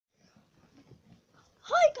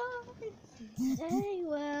Hi guys! Today,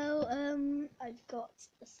 I've got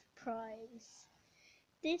a surprise.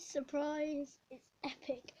 This surprise is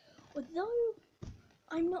epic. Although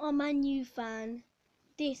I'm not a Man U fan,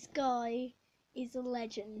 this guy is a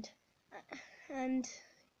legend. And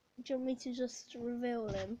do you want me to just reveal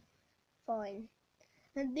him? Fine.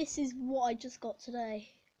 And this is what I just got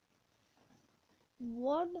today.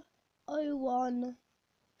 101.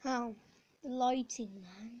 How? Lighting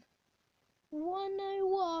man.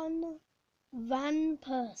 101 Van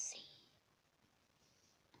Persie.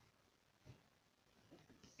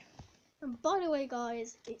 And by the way,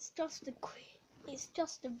 guys, it's just a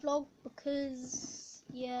vlog because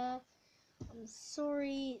I'm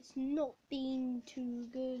sorry it's not been too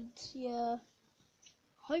good.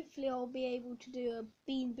 Hopefully I'll be able to do a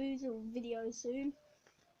Bean Boozled video soon.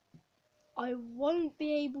 I won't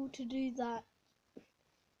be able to do that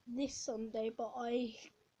this Sunday, but I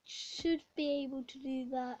should be able to do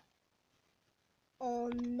that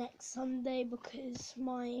on next Sunday because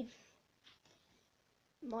my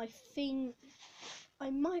thing, I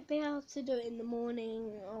might be able to do it in the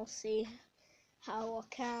morning. I'll see how I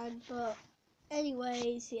can, but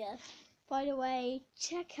anyways, by the way,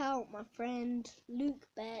 check out my friend Luke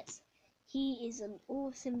Betts. He is an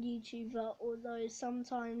awesome YouTuber, although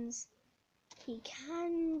sometimes he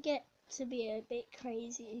can get to be a bit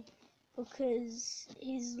crazy, because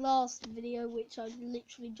his last video, which I've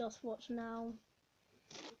literally just watched now,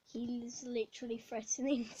 he's literally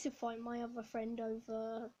threatening to fight my other friend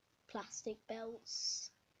over plastic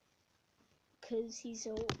belts because he's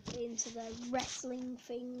all into the wrestling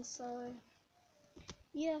thing. So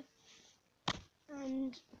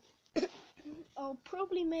and I'll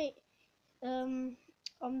probably make I'm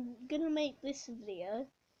gonna make this video,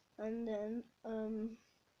 and then I'm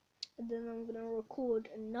gonna record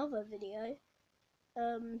another video,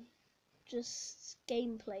 just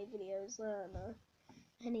gameplay videos. I don't know,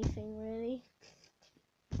 anything really.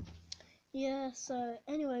 So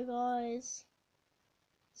anyway, guys,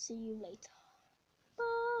 see you later.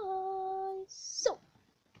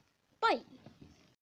 Bye. Bye.